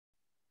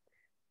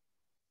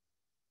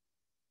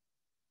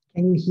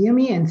Can you hear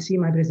me and see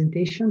my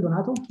presentation,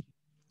 Donato?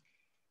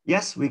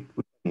 Yes, we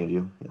can hear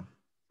you. Yeah.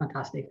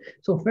 Fantastic.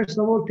 So first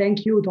of all,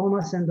 thank you,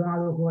 Thomas and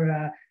Donato,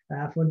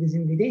 for this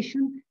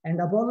invitation. And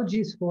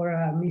apologies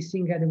for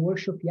missing the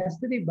workshop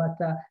yesterday, but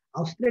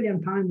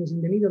Australian time was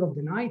in the middle of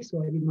the night,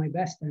 so I did my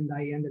best and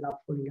I ended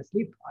up falling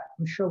asleep.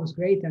 I'm sure it was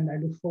great, and I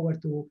look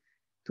forward to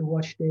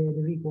watch the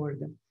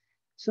record.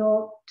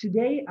 So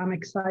today I'm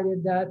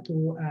excited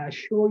to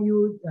show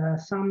you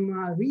some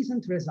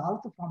recent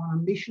results from an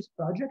ambitious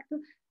project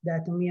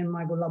that me and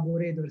my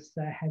collaborators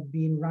have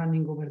been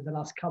running over the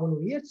last couple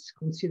of years,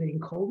 considering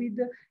COVID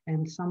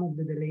and some of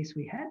the delays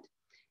we had.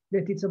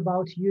 That it's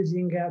about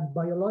using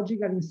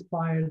biological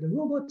inspired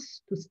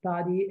robots to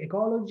study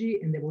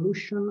ecology and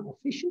evolution of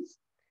fishes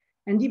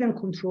and even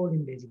control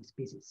invasive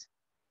species.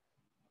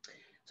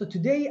 So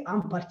today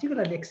I'm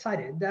particularly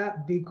excited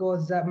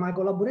because my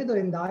collaborator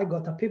and I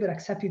got a paper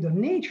accepted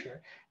on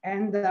Nature,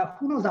 and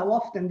who knows how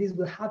often this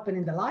will happen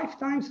in the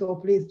lifetime. So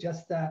please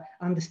just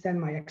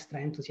understand my extra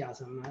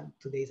enthusiasm.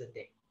 Today's a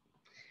day.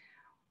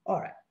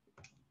 All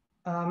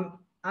right.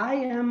 I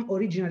am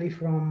originally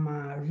from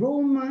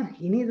Rome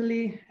in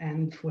Italy,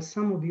 and for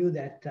some of you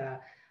that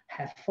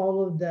have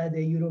followed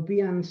the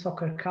European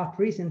Soccer Cup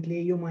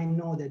recently, you might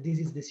know that this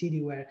is the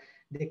city where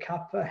the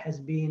cup has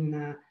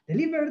been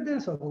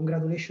delivered, so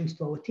congratulations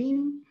to our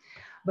team.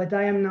 But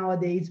I am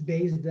nowadays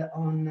based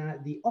on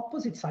the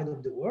opposite side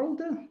of the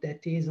world,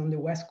 that is on the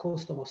west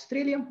coast of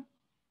Australia.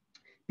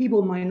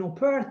 People might know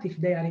Perth if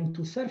they are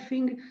into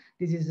surfing.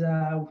 This is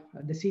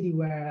the city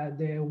where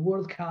the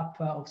World Cup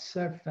of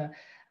surf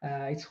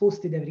it's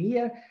hosted every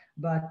year,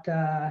 but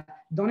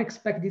don't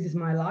expect this is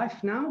my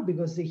life now,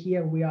 because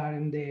here we are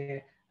in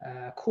the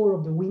core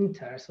of the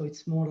winter, so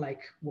it's more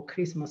like what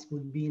Christmas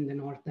would be in the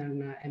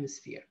northern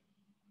hemisphere.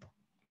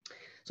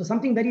 So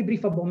something very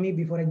brief about me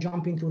before I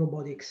jump into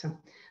robotics.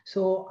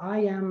 So I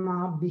am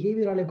a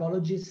behavioral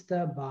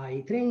ecologist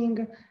by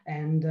training,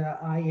 and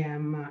I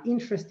am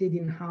interested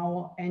in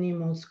how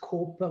animals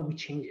cope with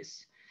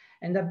changes.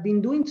 And I've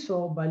been doing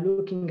so by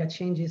looking at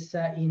changes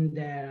in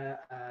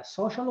their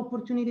social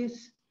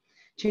opportunities,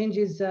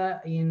 changes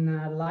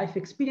in life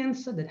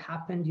experience that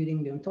happen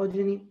during the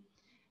ontogeny,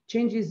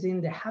 changes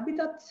in the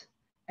habitat,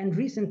 and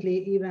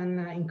recently even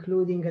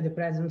including the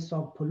presence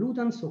of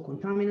pollutants or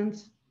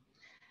contaminants,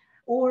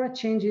 or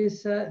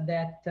changes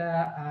that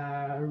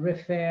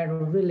refer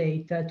or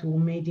relate to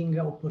mating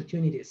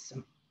opportunities.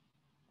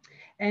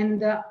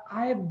 And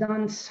I've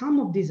done some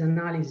of these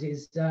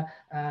analyses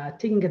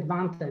taking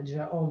advantage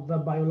of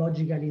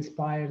biologically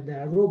inspired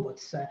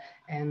robots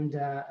and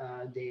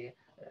the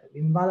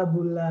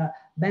invaluable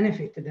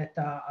benefit that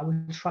I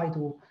will try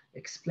to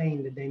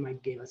explain that they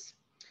might give us.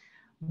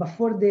 But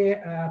for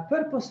the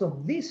purpose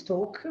of this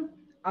talk,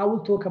 I will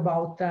talk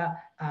about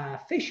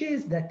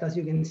fishes that, as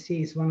you can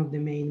see, is one of the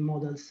main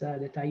models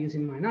that I use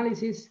in my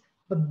analysis,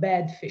 but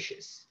bad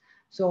fishes.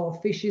 So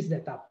fishes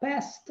that are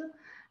pests,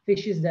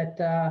 fishes that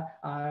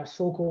are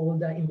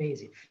so-called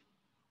invasive.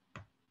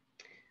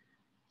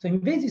 So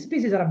invasive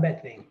species are a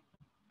bad thing,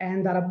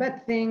 and are a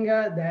bad thing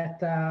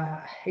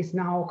that is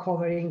now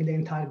covering the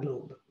entire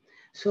globe.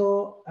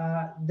 So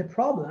the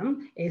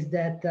problem is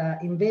that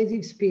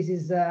invasive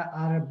species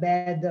are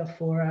bad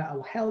for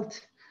our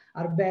health,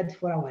 are bad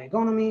for our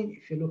economy,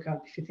 if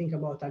you think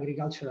about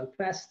agricultural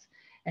pests,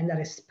 and are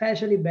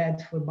especially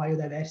bad for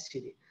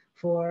biodiversity.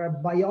 For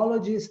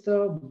biologists,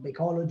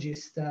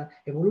 ecologists,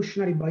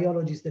 evolutionary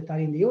biologists that are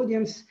in the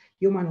audience,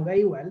 you might know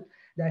very well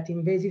that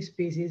invasive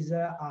species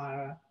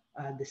are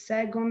the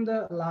second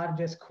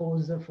largest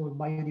cause for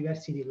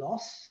biodiversity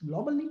loss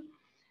globally,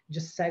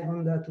 just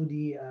second to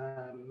the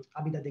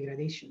habitat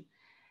degradation.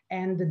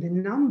 And the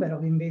number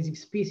of invasive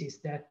species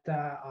that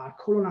are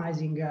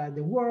colonizing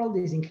the world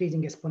is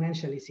increasing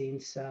exponentially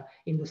since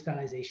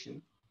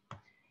industrialization.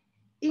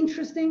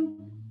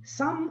 Interesting,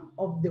 some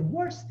of the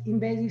worst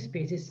invasive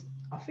species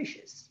are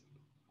fishes.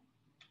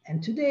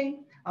 And today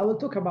I will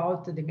talk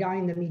about the guy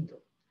in the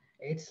middle.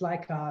 It's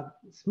like a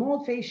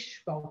small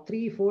fish, about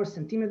 3-4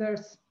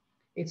 centimeters.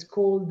 It's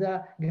called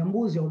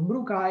Gambusia or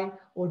brucai,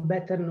 or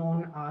better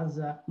known as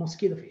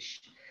mosquito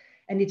fish.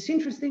 And it's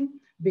interesting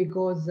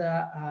because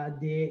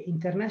the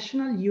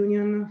International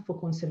Union for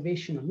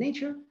Conservation of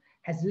Nature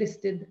has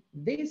listed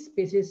this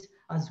species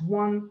as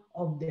one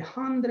of the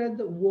 100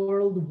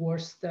 world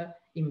worst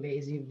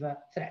invasive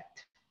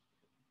threat.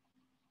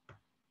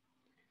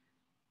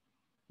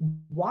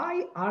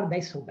 Why are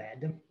they so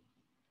bad?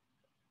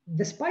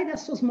 Despite they're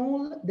so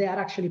small, they are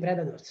actually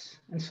predators.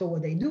 And so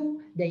what they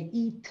do, they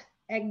eat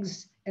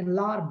eggs and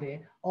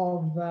larvae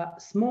of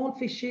small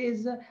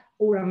fishes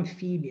or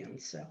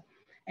amphibians.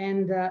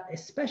 And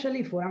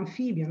especially for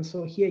amphibians,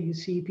 so here you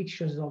see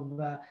pictures of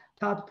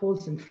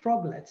tadpoles and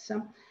froglets.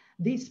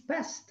 This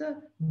pest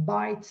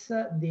bites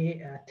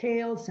the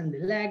tails and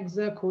the legs,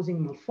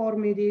 causing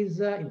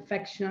malformities,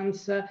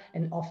 infections,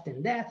 and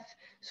often death.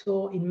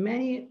 So in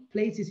many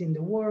places in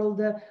the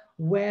world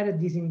where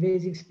this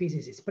invasive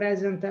species is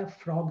present,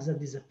 frogs are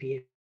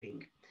disappearing.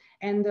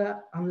 And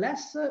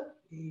unless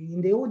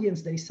in the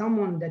audience there is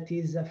someone that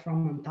is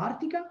from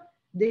Antarctica,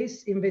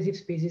 this invasive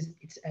species,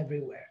 it's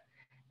everywhere.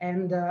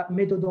 And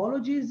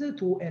methodologies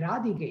to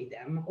eradicate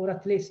them, or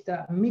at least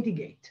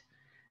mitigate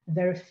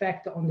their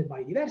effect on the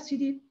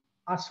biodiversity,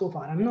 are so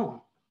far unknown.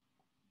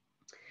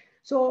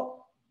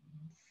 So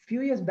a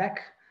few years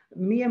back,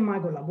 me and my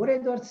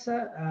collaborators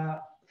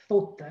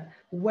thought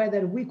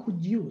whether we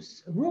could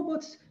use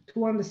robots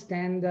to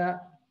understand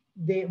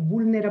the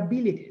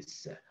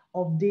vulnerabilities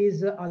of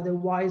this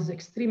otherwise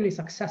extremely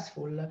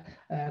successful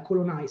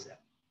colonizer.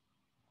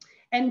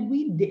 And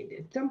we did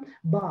it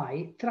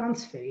by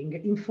transferring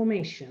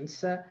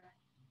informations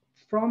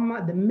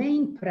from the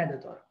main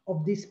predator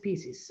of this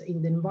species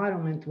in the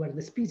environment where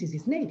the species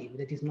is native,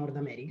 that is North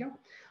America.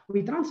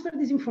 We transfer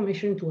this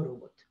information to a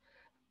robot.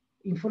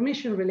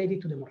 Information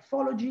related to the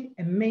morphology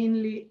and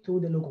mainly to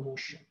the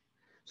locomotion.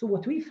 So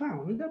what we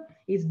found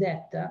is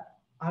that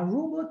a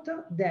robot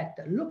that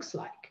looks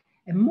like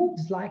and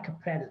moves like a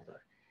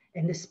predator,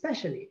 and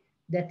especially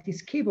that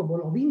is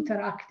capable of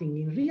interacting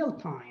in real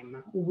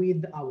time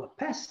with our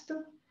pest,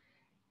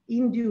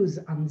 induce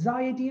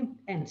anxiety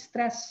and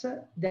stress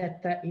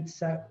that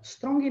it's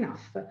strong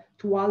enough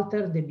to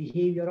alter the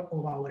behavior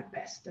of our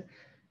pest.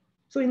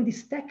 So in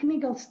this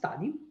technical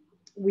study,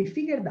 we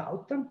figured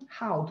out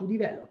how to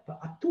develop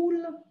a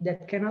tool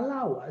that can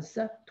allow us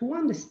to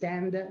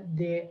understand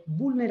the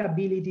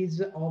vulnerabilities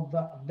of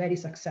a very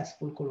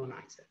successful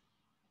colonizer.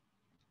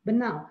 But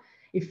now,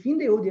 if in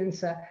the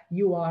audience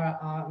you are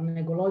an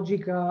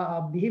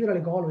ecological,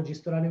 behavioral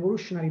ecologist or an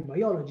evolutionary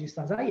biologist,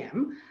 as I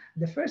am,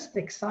 the first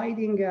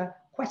exciting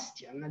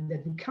question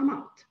that will come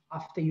out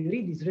after you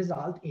read this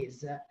result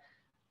is,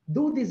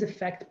 do these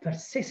effects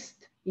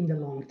persist in the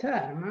long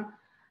term?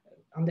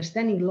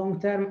 Understanding long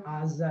term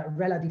as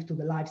relative to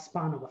the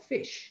lifespan of a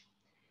fish.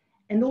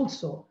 And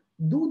also,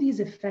 do these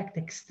effects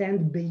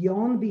extend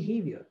beyond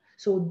behavior?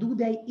 So do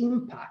they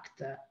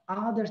impact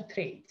other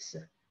traits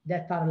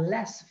that are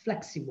less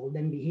flexible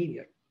than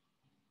behavior?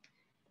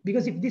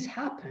 Because if this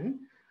happens,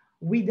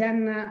 we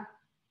then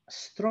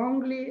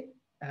strongly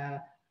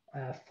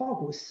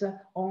focus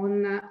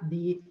on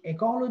the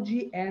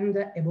ecology and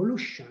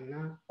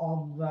evolution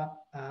of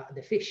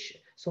the fish.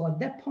 So at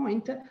that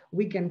point,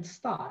 we can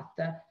start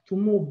to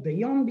move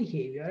beyond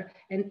behavior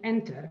and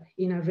enter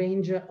in a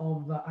range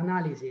of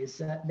analysis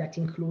that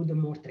include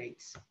more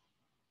traits.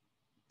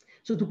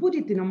 So to put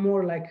it in a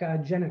more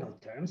general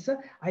terms,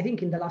 I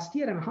think in the last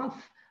year and a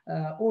half,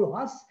 all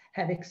of us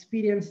have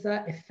experienced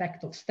the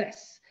effect of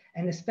stress,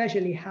 and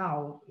especially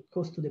how,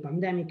 because to the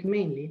pandemic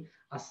mainly,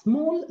 a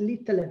small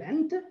little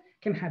event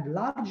can have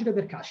large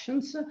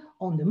repercussions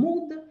on the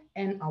mood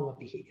and our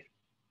behavior.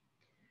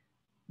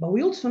 But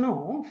we also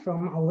know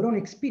from our own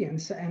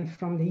experience and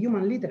from the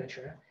human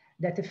literature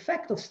that the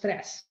effect of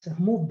stress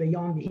move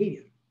beyond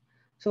behavior.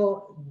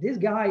 So this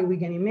guy, we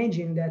can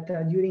imagine that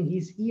during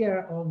his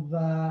years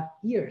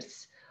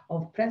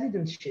of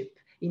presidentship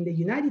in the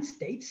United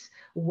States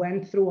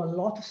went through a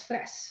lot of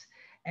stress.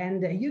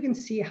 And you can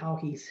see how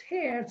his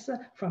hairs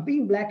from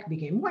being black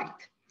became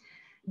white.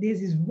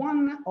 This is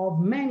one of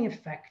many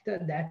effects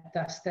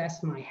that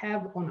stress might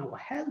have on our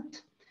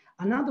health.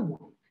 Another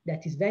one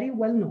that is very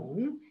well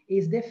known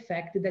is the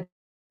effect that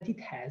it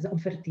has on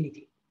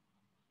fertility.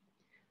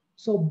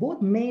 So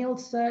both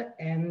males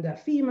and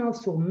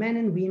females, so men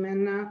and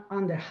women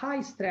under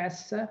high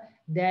stress,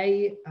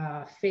 they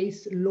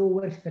face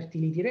lower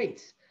fertility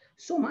rates.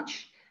 So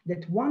much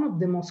that one of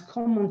the most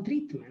common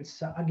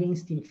treatments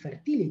against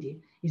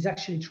infertility is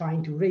actually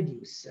trying to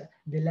reduce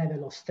the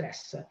level of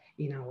stress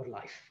in our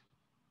life.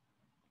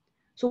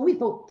 So we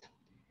thought,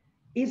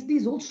 is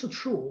this also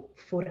true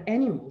for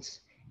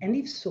animals? And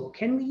if so,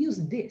 can we use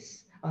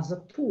this as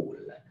a tool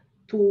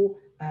to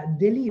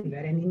deliver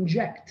and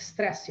inject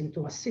stress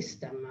into a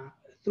system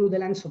through the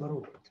lens of a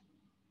robot?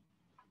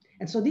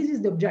 And so this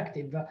is the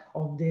objective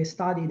of the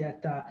study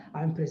that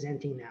I'm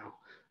presenting now.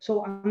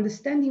 So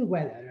understanding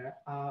whether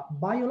a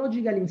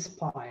biologically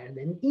inspired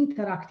and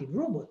interactive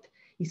robot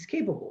is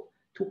capable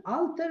to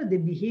alter the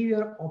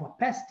behavior of a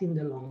pest in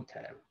the long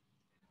term,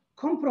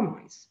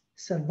 compromise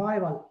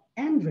survival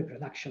and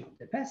reproduction of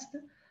the pest,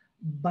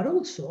 but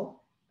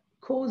also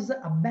cause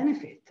a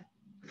benefit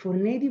for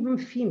native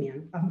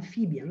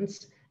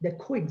amphibians that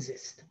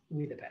coexist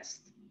with the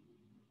pest.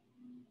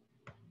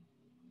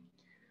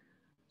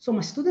 So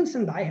my students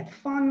and I had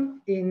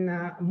fun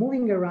in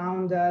moving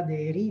around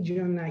the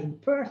region in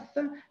Perth,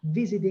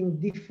 visiting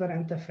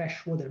different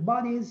freshwater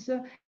bodies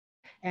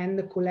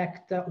and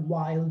collect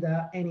wild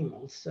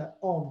animals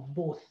of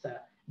both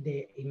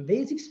the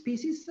invasive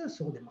species,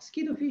 so the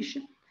mosquito fish,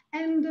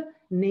 and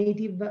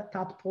native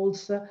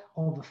tadpoles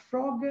of a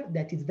frog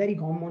that is very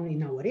common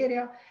in our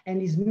area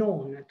and is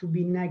known to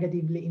be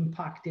negatively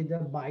impacted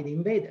by the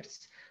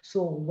invaders.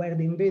 So where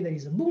the invader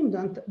is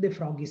abundant, the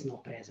frog is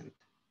not present.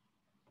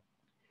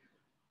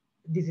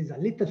 This is a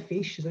little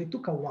fish, so it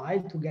took a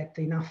while to get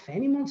enough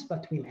animals,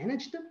 but we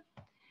managed.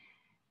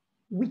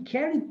 We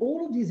carried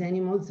all of these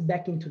animals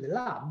back into the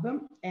lab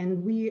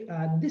and we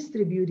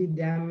distributed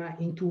them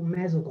into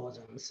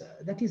mesocosms.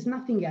 That is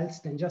nothing else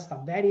than just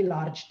a very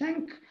large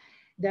tank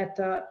that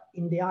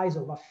in the eyes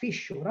of a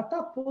fish or a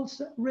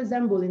tadpoles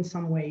resemble in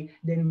some way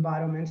the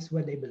environments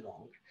where they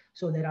belong.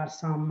 So there are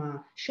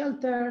some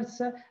shelters,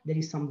 there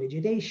is some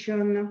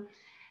vegetation,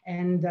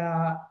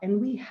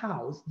 and we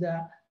housed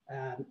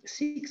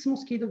 6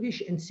 mosquito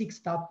fish and 6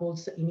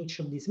 tadpoles in each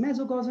of these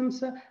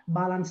mesocosms,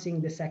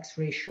 balancing the sex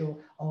ratio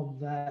of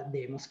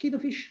the mosquito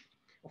fish.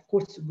 Of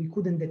course, we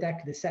couldn't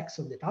detect the sex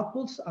of the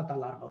tadpoles at a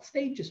larval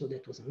stage, so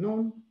that was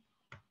unknown.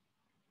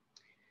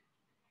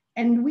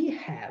 And we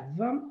have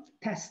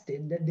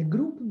tested the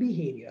group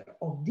behavior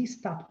of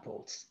these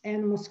tadpoles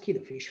and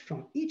mosquito fish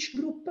from each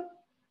group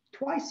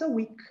twice a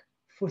week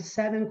for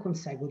 7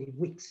 consecutive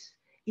weeks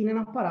in an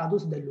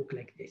apparatus that look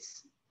like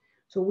this.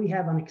 So we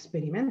have an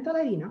experimental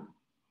arena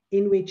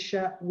in which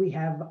we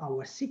have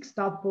our 6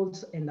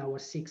 tadpoles and our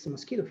 6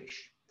 mosquito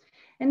fish.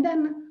 And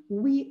then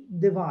we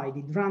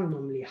divided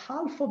randomly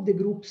half of the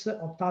groups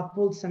of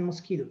tadpoles and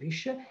mosquito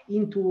fish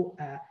into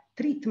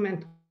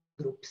treatment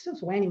groups,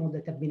 so animals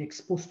that have been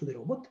exposed to the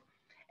robot,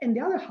 and the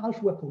other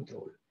half were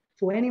control,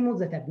 so animals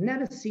that have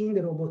never seen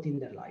the robot in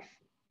their life.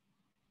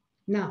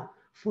 Now,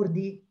 for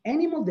the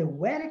animals that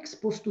were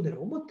exposed to the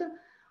robot,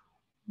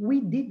 we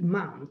did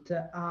mount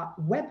a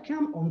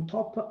webcam on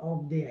top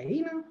of the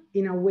arena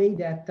in a way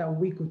that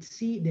we could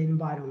see the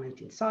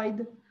environment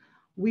inside.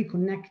 We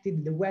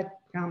connected the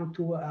webcam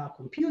to a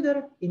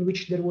computer in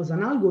which there was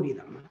an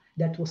algorithm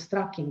that was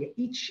tracking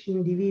each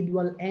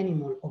individual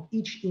animal of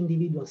each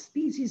individual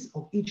species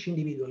of each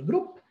individual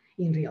group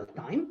in real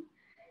time,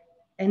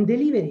 and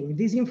delivering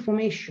this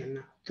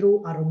information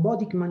through a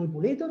robotic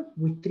manipulator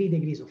with 3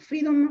 degrees of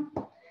freedom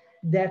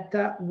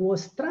that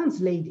was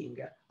translating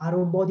a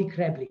robotic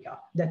replica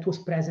that was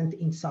present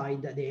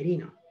inside the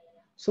arena.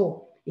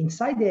 So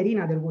inside the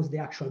arena, there was the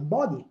actual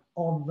body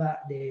of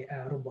the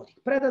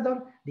robotic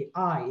predator, the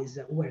eyes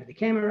were the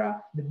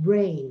camera, the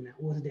brain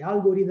was the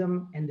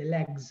algorithm, and the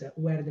legs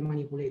were the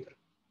manipulator.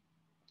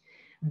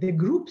 The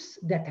groups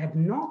that have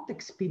not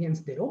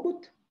experienced the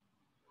robot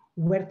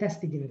were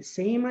tested in the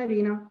same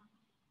arena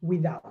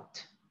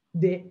without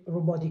the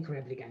robotic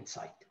replica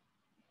inside.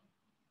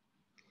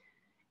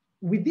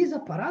 With this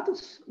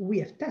apparatus, we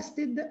have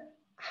tested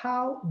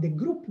how the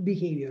group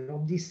behavior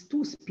of these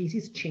 2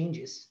 species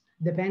changes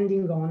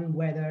depending on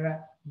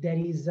whether there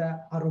is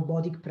a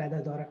robotic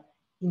predator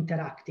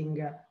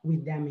interacting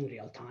with them in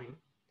real time.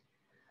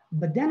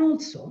 But then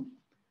also,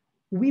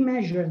 we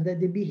measured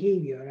the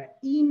behavior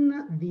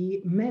in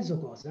the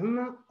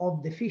mesocosm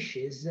of the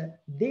fishes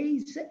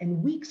days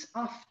and weeks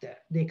after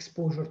the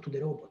exposure to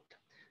the robot.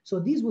 So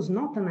this was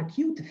not an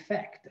acute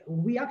effect.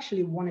 We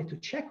actually wanted to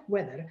check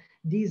whether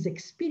this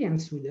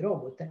experience with the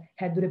robot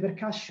had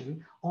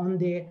repercussion on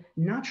the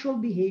natural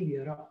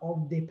behavior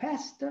of the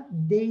pest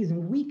days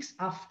and weeks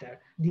after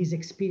this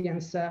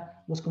experience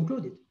was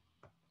concluded.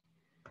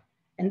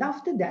 And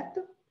after that,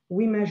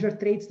 we measure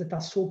traits that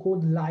are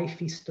so-called life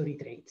history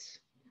traits.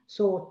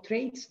 So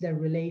traits that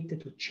relate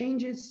to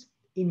changes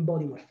in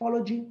body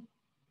morphology,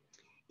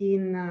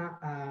 in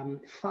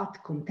fat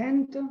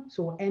content,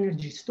 so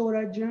energy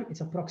storage,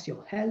 it's a proxy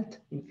of health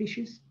in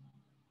fishes,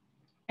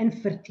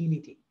 and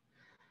fertility.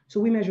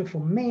 So we measure for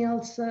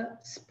males,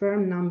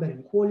 sperm number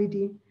and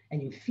quality,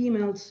 and in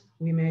females,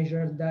 we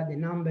measure the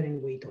number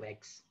and weight of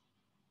eggs.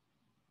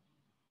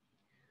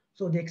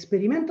 So the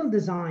experimental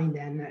design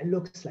then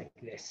looks like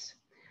this.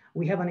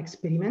 We have an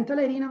experimental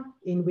arena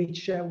in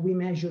which we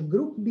measure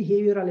group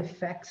behavioral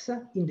effects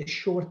in the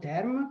short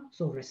term,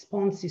 so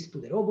responses to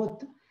the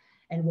robot.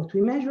 And what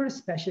we measure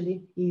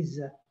especially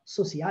is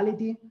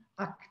sociality,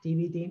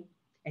 activity,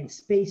 and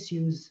space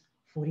use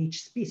for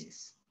each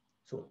species,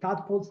 so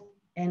tadpoles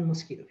and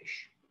mosquito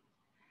fish.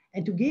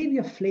 And to give you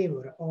a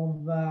flavor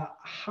of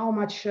how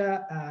much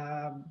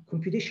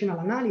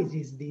computational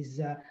analysis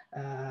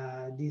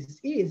this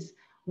is,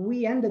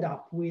 we ended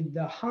up with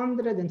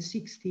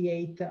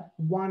 168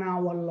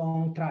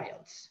 one-hour-long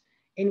trials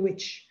in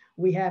which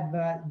we have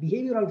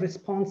behavioral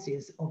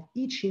responses of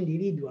each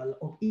individual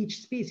of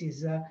each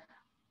species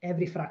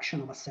every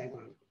fraction of a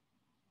second.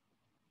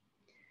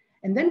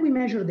 And then we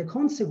measure the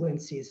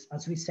consequences,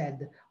 as we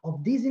said,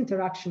 of this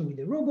interaction with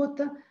the robot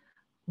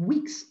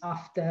weeks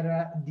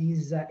after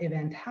this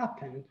event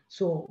happened.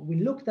 So we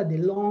looked at the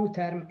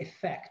long-term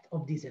effect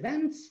of these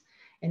events,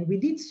 and we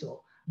did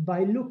so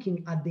by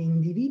looking at the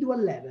individual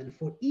level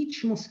for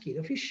each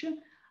mosquito fish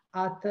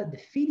at the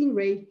feeding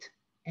rate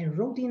and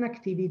routine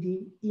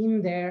activity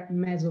in their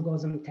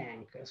mesocosm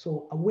tank,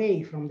 so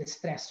away from the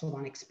stress of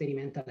an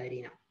experimental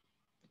arena.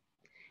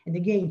 And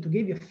again, to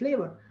give you a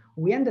flavor,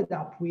 we ended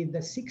up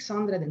with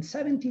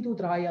 672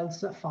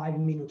 trials, 5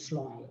 minutes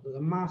long. It was a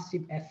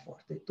massive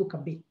effort. It took a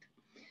bit.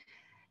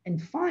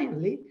 And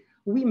finally,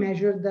 we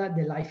measured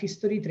the life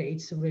history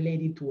traits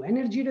related to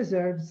energy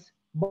reserves,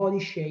 body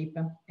shape,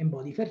 and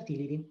body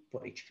fertility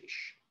for each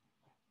fish.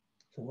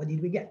 So what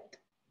did we get?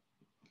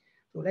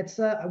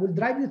 So I will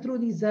drive you through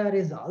these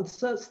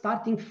results,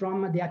 starting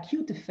from the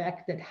acute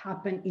effect that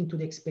happened into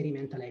the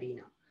experimental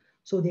arena.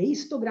 So the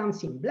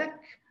histograms in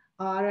black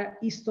are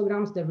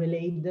histograms that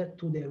relate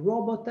to the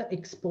robot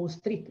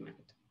exposed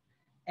treatment.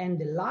 And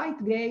the light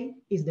gray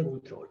is the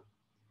control.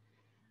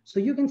 So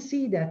you can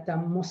see that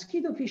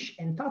mosquito fish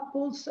and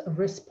tadpoles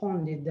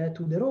responded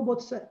to the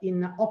robots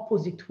in an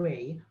opposite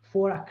way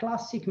for a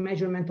classic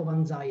measurement of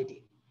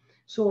anxiety.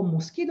 So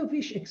mosquito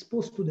fish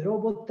exposed to the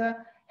robot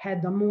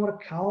had a more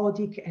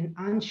chaotic and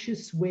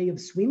anxious way of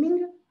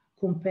swimming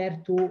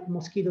compared to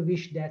mosquito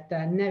fish that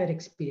never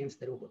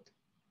experienced the robot.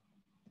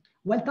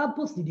 While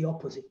tadpoles did the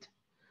opposite.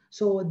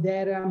 So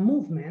their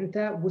movement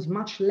was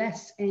much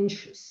less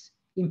anxious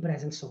in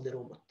presence of the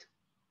robot.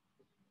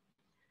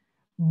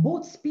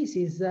 Both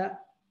species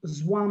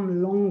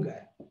swam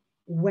longer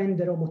when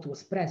the robot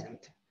was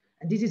present.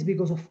 And this is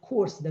because, of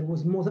course, there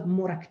was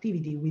more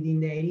activity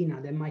within the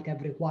arena that might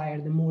have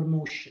required more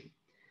motion.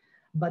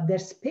 But their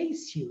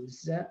space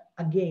use,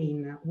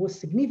 again, was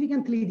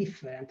significantly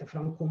different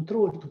from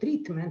control to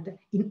treatment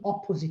in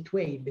opposite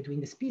way between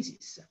the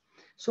species.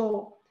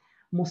 So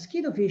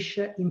mosquito fish,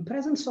 in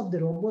presence of the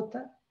robot,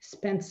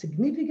 spent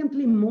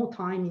significantly more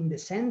time in the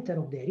center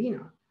of the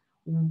arena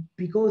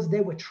because they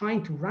were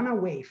trying to run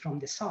away from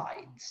the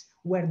sides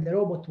where the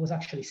robot was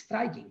actually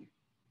striking.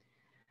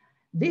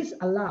 This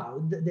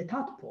allowed the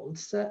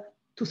tadpoles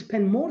to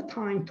spend more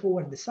time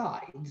toward the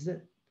sides,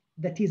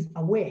 that is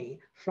away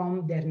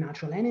from their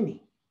natural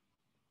enemy.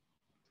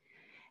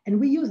 And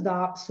we used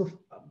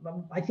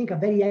I think a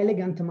very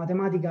elegant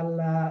mathematical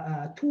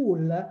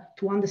tool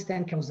to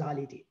understand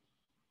causality.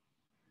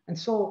 And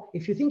so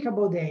if you think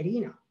about the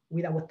arena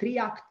with our three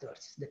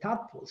actors, the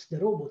tadpoles, the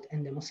robot,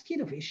 and the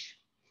mosquito fish,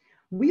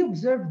 we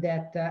observed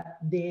that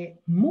the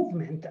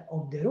movement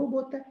of the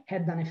robot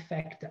had an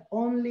effect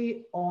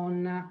only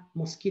on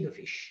mosquito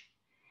fish.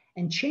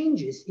 And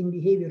changes in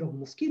behavior of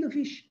mosquito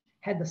fish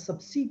had a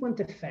subsequent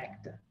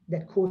effect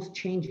that caused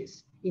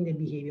changes in the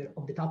behavior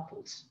of the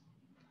tadpoles.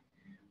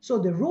 So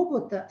the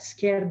robot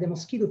scared the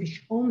mosquito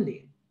fish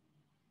only,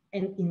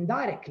 and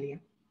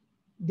indirectly,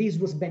 this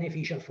was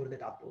beneficial for the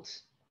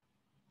tadpoles.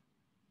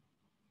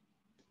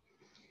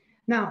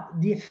 Now,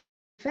 the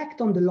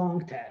effect on the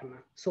long term,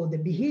 so the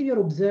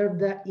behavior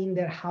observed in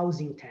their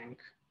housing tank,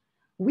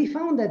 we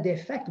found that the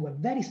effect were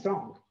very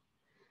strong.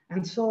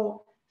 And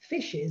so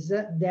fishes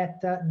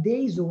that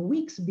days or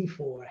weeks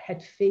before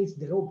had faced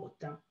the robot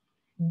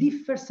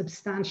differ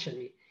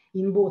substantially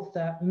in both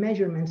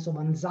measurements of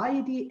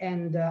anxiety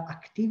and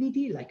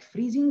activity, like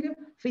freezing.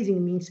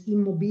 Freezing means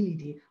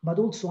immobility, but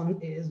also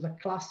is the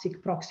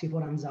classic proxy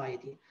for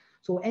anxiety.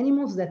 So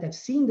animals that have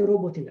seen the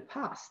robot in the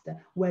past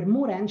were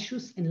more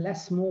anxious and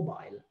less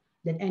mobile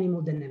than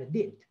animals that never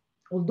did,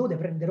 although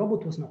the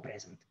robot was not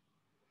present.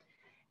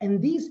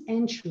 And these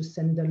anxious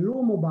and the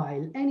low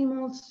mobile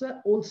animals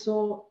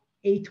also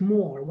ate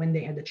more when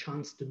they had the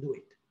chance to do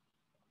it.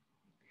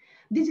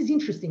 This is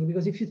interesting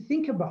because if you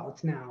think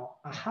about now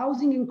a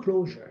housing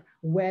enclosure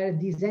where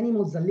these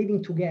animals are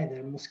living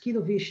together,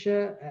 mosquito fish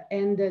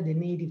and the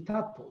native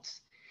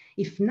tadpoles,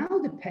 if now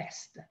the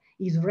pest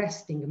is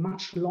resting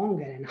much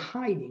longer and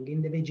hiding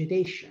in the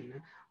vegetation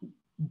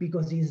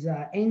because he's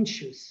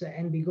anxious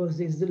and because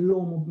he's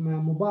low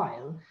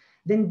mobile,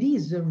 then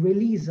these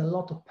release a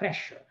lot of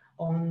pressure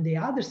on the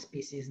other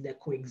species that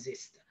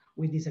coexist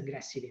with this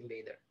aggressive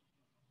invader.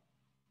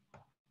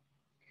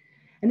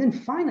 And then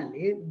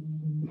finally,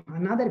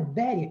 another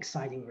very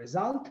exciting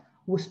result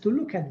was to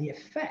look at the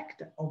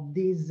effect of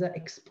this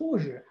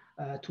exposure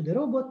to the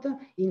robot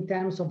in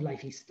terms of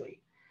life history.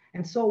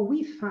 And so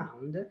we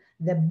found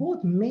that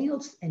both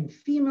males and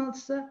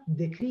females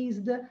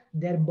decreased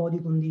their body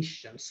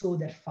condition, so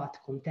their fat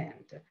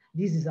content.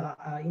 This is,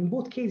 in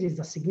both cases,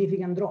 a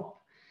significant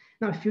drop.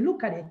 Now, if you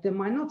look at it, it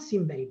might not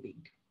seem very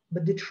big,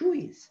 but the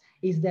truth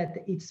is that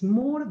it's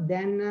more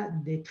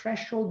than the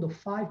threshold of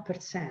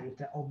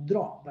 5% of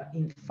drop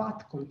in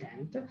fat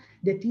content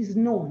that is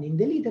known in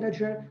the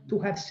literature to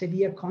have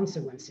severe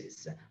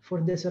consequences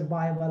for the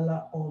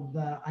survival of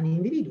an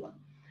individual.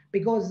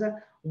 Because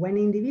when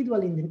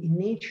individuals in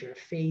nature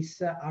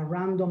face a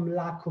random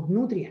lack of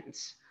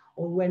nutrients,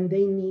 or when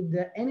they need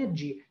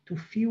energy to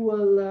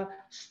fuel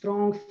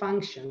strong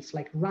functions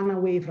like run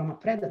away from a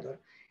predator,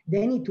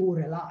 they need to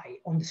rely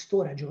on the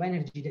storage of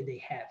energy that they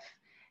have.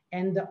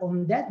 And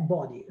on that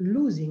body,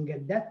 losing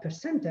that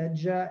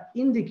percentage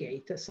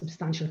indicate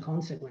substantial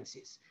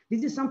consequences.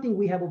 This is something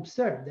we have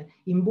observed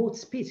in both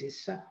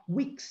species,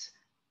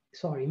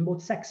 in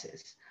both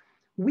sexes,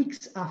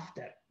 weeks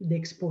after the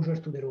exposure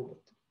to the robot.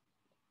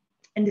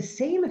 And the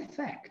same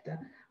effect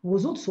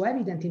was also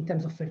evident in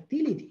terms of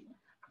fertility.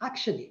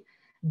 Actually,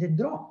 the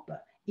drop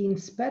in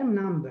sperm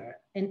number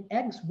and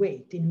eggs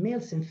weight in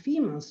males and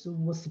females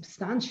was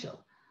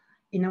substantial,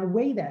 in a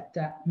way that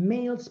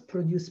males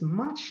produce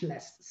much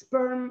less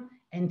sperm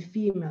and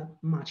female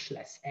much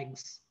less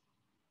eggs.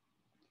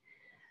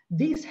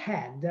 This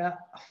had a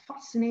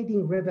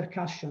fascinating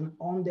repercussion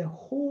on the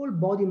whole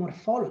body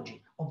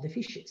morphology of the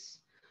fishes.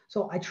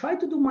 So I try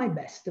to do my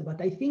best,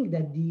 but I think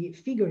that the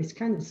figure is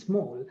kind of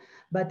small.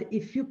 But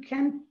if you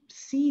can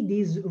see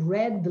this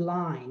red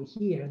line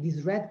here,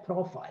 this red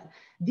profile,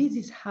 this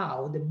is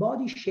how the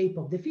body shape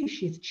of the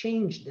fish is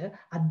changed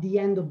at the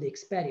end of the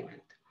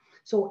experiment.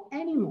 So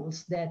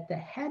animals that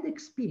had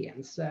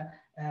experienced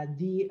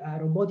the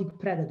robotic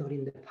predator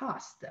in the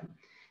past,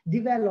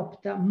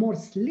 developed more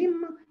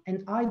slim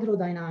and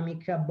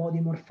hydrodynamic body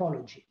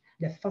morphology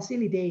that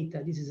facilitate,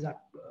 this is a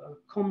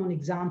common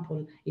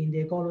example in the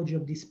ecology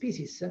of this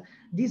species,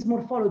 these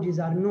morphologies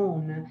are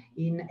known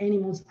in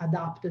animals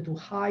adapted to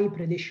high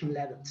predation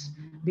levels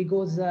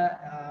because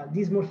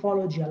this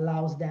morphology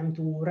allows them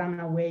to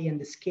run away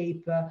and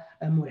escape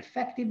more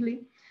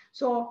effectively.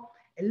 So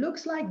it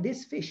looks like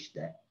this fish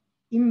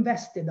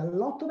invested a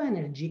lot of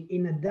energy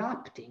in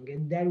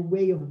adapting their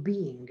way of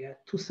being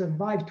to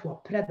survive to a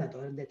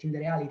predator that in the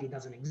reality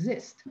doesn't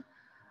exist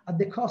at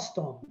the cost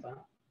of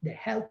their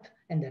health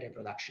and their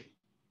reproduction.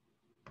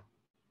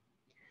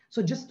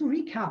 So just to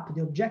recap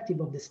the objective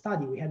of the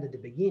study we had at the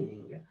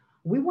beginning,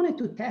 we wanted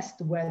to test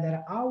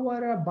whether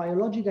our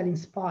biologically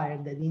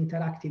inspired and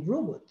interactive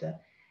robot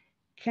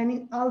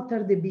can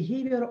alter the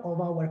behavior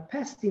of our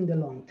pest in the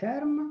long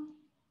term,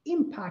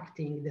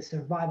 impacting the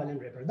survival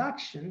and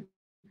reproduction,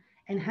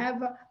 and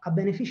have a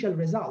beneficial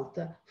result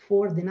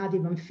for the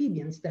native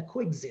amphibians that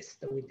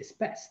coexist with this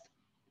pest.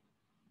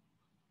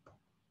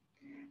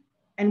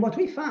 And what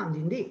we found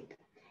indeed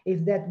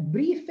is that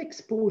brief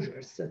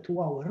exposures to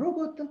our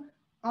robot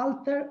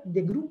alter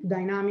the group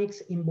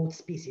dynamics in both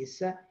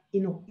species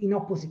in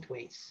opposite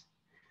ways.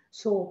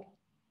 So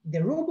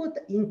the robot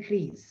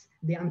increases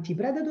the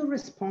anti-predator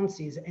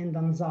responses and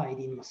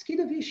anxiety in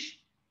mosquito fish,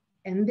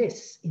 and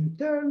this in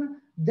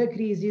turn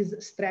decreases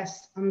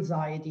stress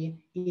anxiety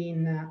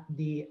in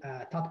the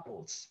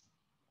tadpoles.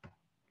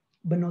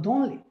 But not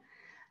only,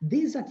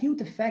 this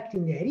acute effect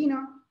in the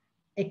arena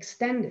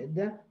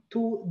extended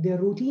to the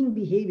routine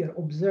behavior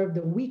observed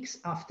weeks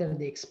after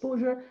the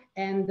exposure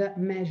and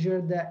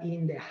measured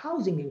in the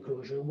housing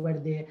enclosure where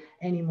the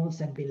animals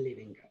have been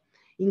living,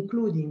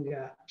 including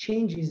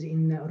changes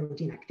in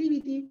routine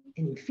activity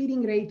and in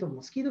feeding rate of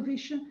mosquito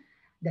fish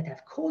that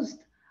have caused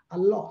a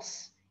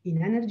loss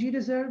in energy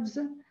reserves,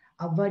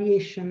 a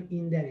variation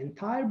in their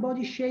entire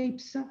body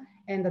shapes,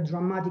 and a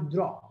dramatic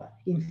drop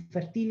in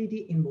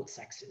fertility in both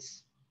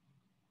sexes.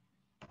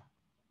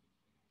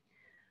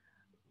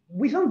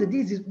 We found that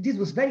this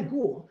was very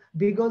cool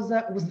because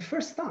it was the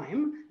first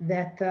time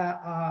that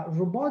a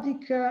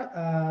robotic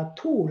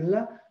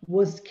tool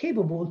was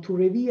capable to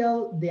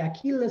reveal the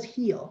Achilles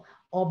heel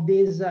of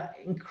this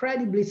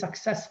incredibly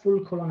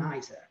successful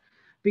colonizer.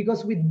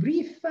 Because with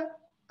brief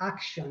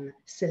action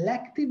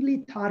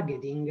selectively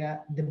targeting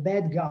the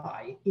bad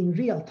guy in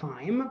real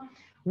time,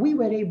 we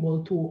were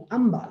able to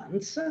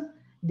unbalance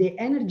the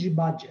energy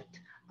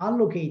budget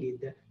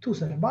allocated to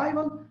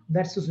survival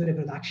versus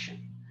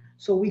reproduction.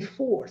 So we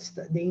forced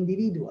the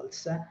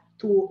individuals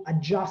to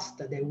adjust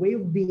their way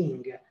of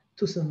being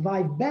to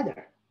survive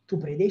better to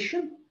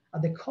predation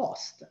at the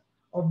cost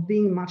of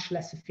being much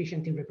less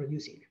efficient in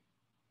reproducing.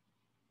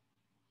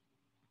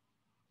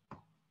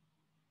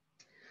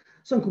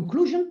 So in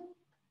conclusion,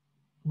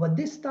 what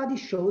this study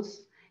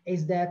shows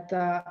is that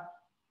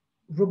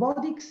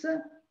robotics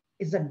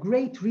is a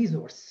great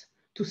resource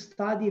to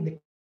study the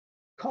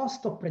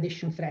cost of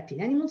predation threat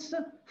in animals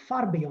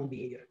far beyond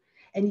behavior.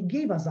 And it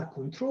gave us a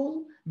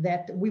control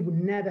that we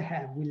would never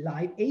have with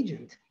live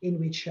agent, in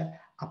which a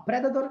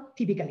predator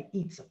typically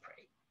eats a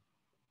prey.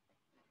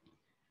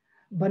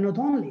 But not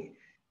only,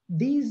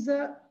 these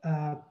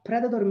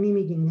predator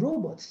mimicking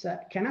robots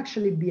can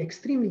actually be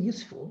extremely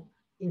useful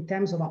in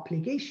terms of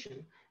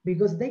application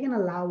because they can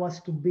allow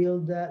us to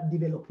build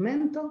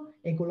developmental,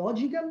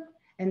 ecological,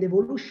 and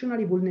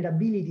evolutionary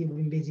vulnerability of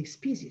invasive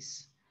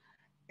species.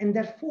 And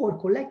therefore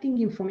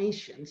collecting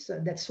information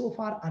that so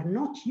far are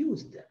not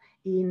used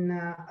in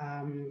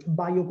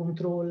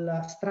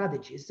biocontrol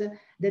strategies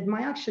that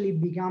might actually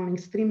become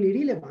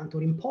extremely relevant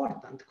or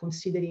important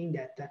considering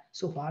that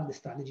so far the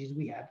strategies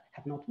we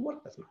have not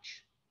worked as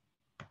much.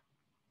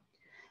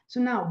 So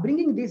now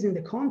bringing this in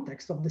the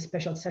context of the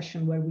special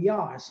session where we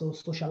are, so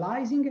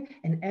socializing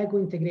and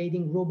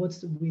eco-integrating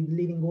robots with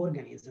living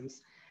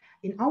organisms.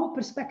 In our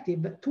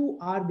perspective, two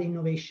are the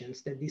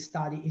innovations that this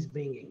study is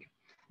bringing.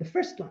 The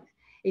first one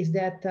is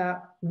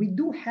that we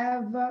do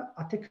have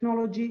a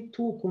technology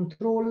to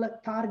control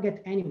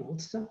target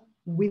animals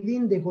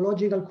within the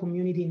ecological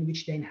community in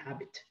which they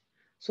inhabit.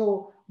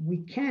 So we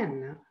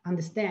can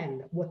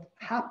understand what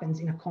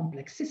happens in a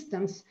complex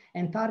systems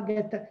and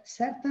target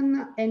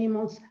certain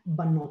animals,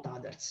 but not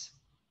others.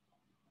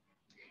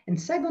 And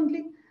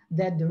secondly,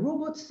 that the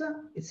robots,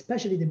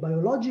 especially the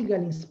biologically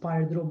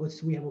inspired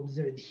robots we have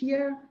observed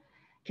here,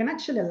 can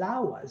actually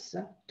allow us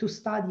to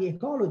study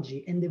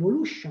ecology and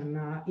evolution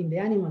in the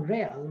animal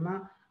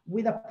realm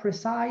with a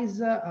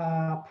precise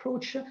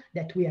approach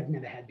that we have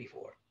never had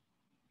before.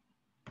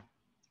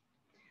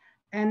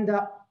 And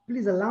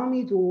please allow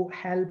me to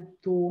help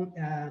to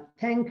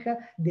thank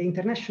the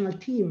international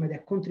team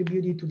that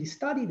contributed to this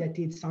study that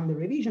is under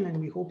revision and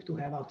we hope to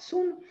have out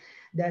soon,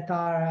 that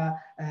are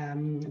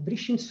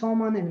Brishin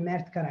Soman and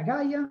Mert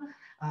Karagaya,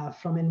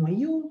 from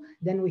NYU.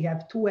 Then we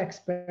have two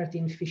experts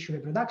in fish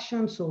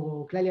reproduction,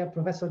 so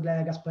Professor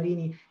Clelia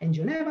Gasparini and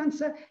John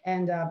Evans,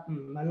 and a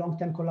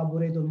long-term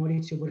collaborator,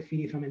 Maurizio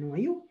Porfiri from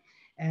NYU.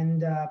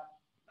 And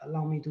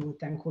allow me to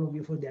thank all of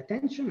you for the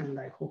attention, and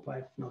I hope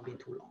I've not been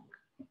too long.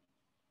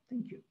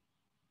 Thank you.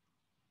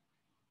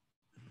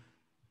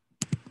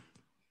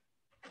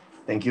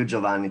 Thank you,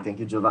 Giovanni. Thank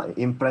you, Giovanni.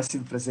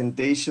 Impressive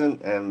presentation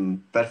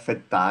and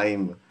perfect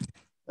time.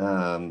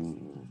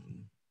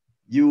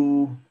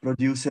 You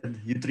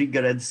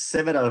triggered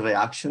several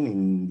reactions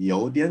in the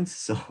audience,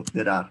 so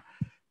there are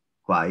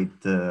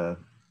quite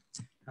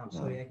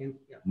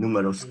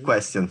numerous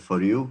questions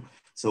for you.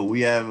 So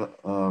we have,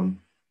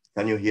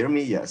 can you hear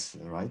me? Yes,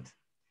 right.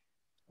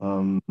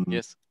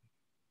 Yes.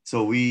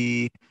 So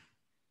we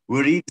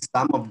read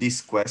some of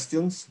these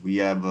questions. We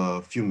have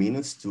a few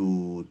minutes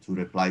to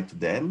reply to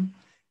them.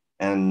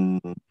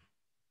 And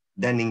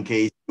then in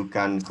case you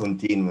can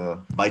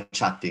continue by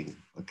chatting.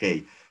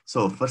 Okay,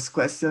 so first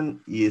question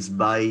is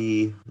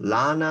by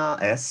Lana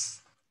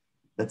S.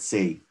 Let's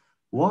say,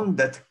 won't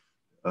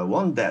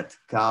that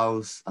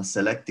cause a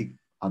selective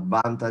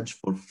advantage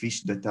for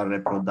fish that are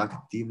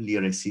reproductively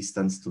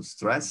resistant to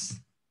stress?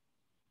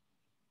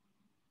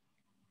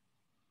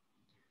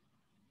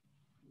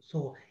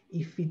 So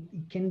if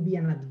it can be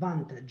an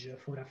advantage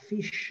for a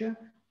fish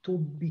to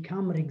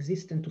become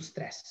resistant to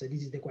stress,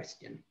 this is the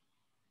question.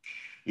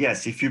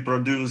 Yes, if you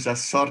produce a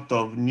sort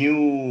of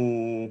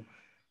new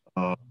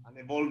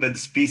unevolved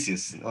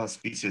species,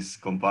 species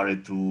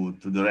compared to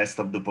the rest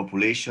of the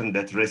population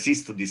that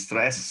resist to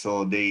distress,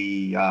 so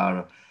they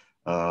are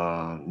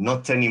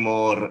not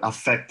anymore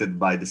affected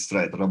by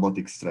the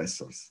robotic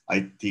stressors.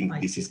 I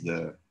think this is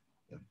the...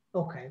 Yeah.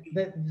 Okay,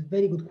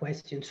 very good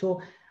question.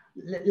 So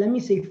let me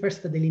say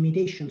first the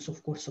limitations,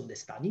 of course, of the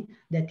study,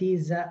 that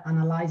is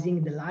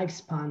analyzing the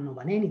lifespan of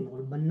an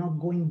animal, but not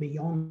going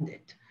beyond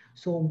it.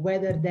 So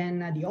whether then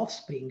the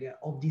offspring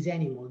of this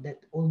animal,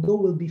 that although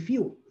will be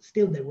few,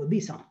 still there will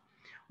be some,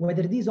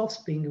 whether these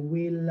offspring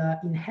will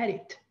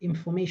inherit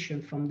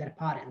information from their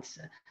parents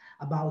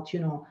about,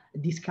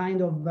 this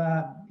kind of,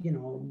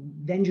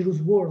 dangerous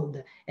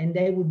world, and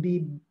they would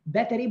be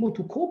better able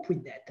to cope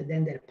with that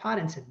than their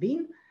parents have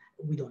been,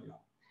 we don't know.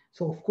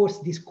 So of course,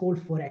 this call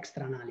for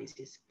extra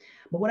analysis.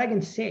 But what I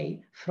can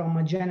say from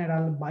a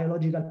general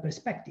biological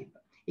perspective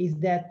is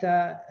that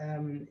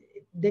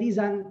there is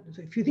so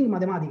if you think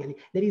mathematically,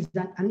 there is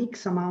an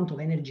X amount of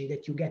energy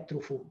that you get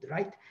through food,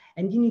 right?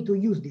 And you need to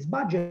use this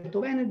budget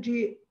of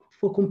energy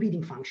for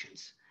competing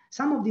functions.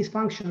 Some of these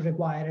functions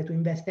require to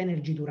invest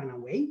energy to run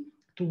away,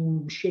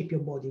 to shape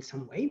your body in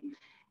some way.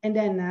 And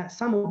then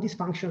some of these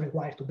functions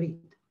require to breathe.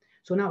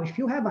 So now if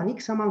you have an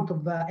X amount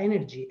of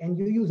energy and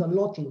you use a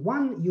lot in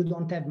one, you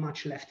don't have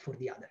much left for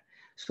the other.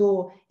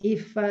 So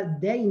if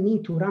they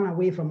need to run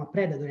away from a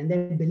predator and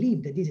they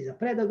believe that this is a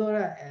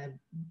predator,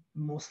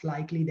 most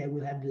likely they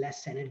will have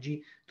less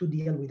energy to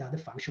deal with other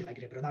functions like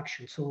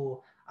reproduction.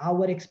 So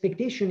our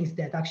expectation is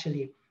that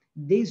actually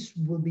this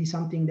will be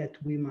something that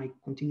we might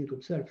continue to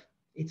observe.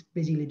 It's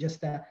basically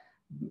just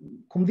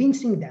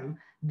convincing them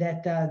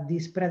that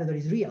this predator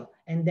is real,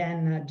 and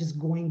then just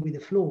going with the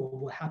flow of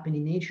what happens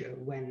in nature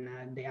when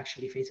they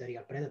actually face a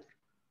real predator.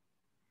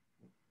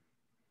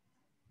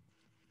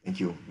 Thank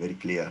you, very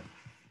clear.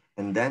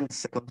 And then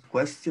second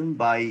question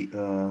by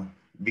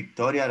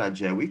Victoria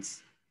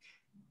Rajewicz.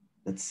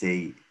 Let's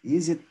say,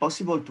 is it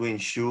possible to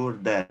ensure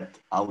that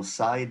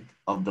outside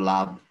of the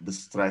lab, the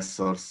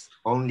stressors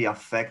only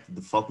affect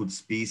the focused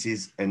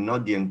species and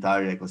not the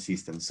entire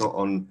ecosystem? So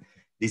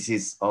this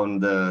is on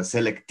the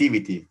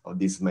selectivity of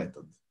this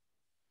method.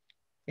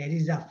 It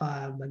is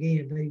again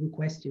a very good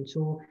question.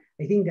 So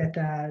I think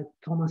that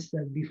Thomas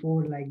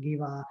before gave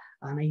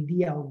an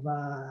idea of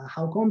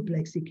how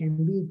complex it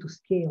can be to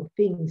scale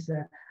things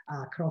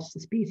across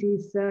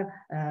species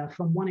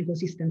from one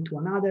ecosystem to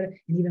another,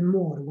 and even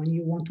more when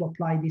you want to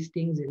apply these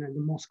things in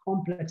the most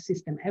complex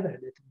system ever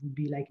that would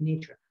be like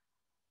nature.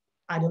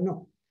 I don't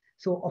know.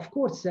 So of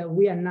course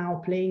we are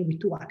now playing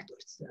with two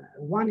actors.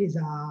 One is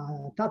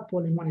a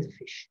tadpole and one is a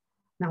fish.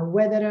 Now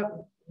whether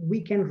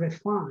we can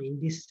refine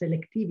this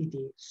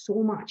selectivity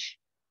so much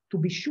to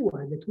be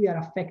sure that we are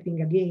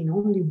affecting again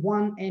only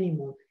one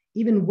animal,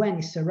 even when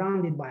it's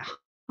surrounded by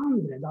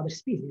 100 other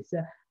species,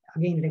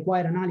 again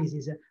require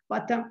analysis.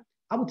 But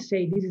I would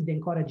say this is the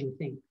encouraging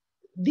thing.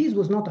 This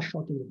was not a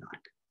shot in the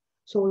dark.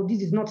 So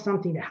this is not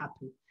something that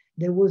happened.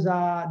 There was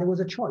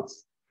a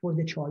choice for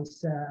the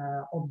choice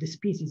of the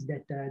species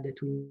that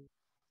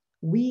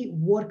we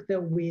worked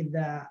with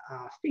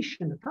fish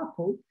and a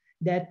tadpole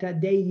that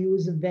they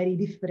use very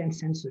different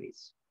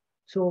sensories.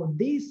 So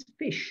this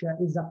fish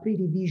is a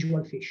pretty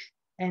visual fish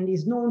and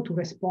is known to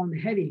respond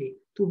heavily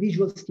to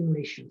visual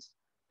stimulations.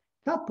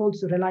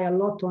 Tadpoles rely a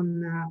lot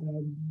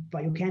on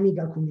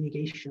biochemical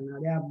communication.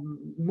 They are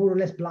more or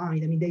less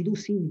blind. I mean, they do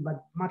see,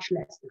 but much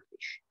less than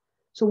fish.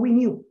 So we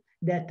knew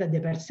that the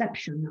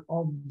perception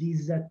of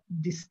this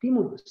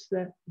stimulus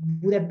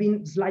would have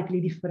been slightly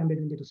different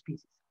between the two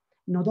species.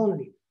 Not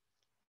only,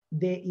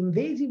 the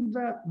invasive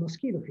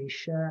mosquito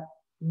fish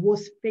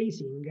was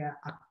facing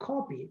a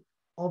copy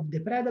of the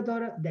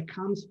predator that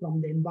comes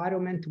from the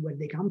environment where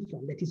they come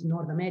from, that is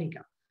North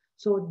America.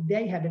 So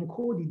they have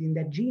encoded in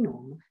their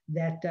genome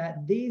that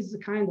this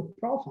kind of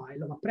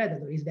profile of a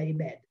predator is very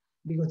bad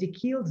because it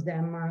kills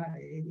them.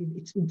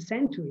 It's in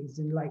centuries,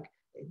 and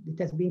it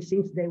has been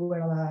since they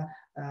were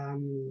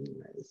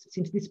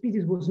since this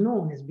species was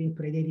known as being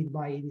predated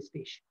by this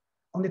fish.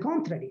 On the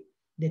contrary,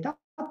 the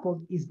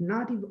tadpole is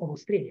native of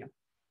Australia,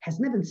 has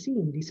never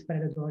seen this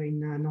predator in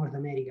North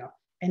America.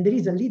 And there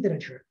is a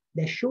literature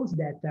that shows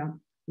that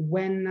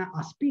when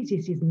a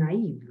species is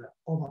naive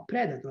of a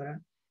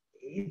predator,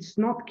 it's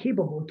not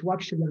capable to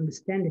actually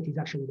understand that it's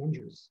actually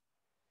dangerous.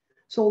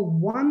 So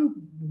one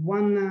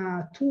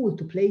tool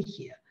to play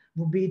here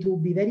would be to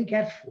be very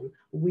careful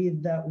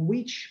with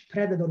which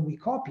predator we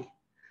copy,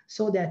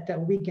 so that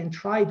we can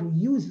try to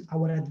use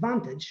our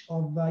advantage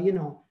of,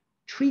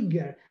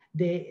 trigger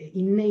the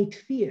innate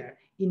fear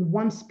in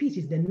one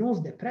species that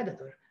knows the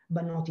predator,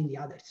 but not in the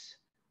others.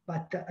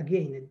 But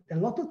again, a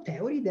lot of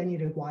theory, then you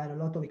require a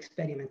lot of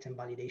experiments and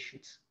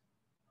validations.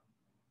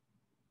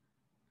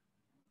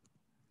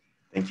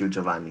 Thank you,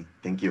 Giovanni.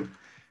 Thank you.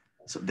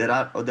 So there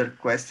are other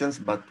questions,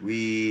 but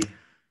we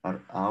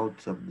are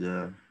out of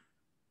the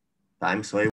time. So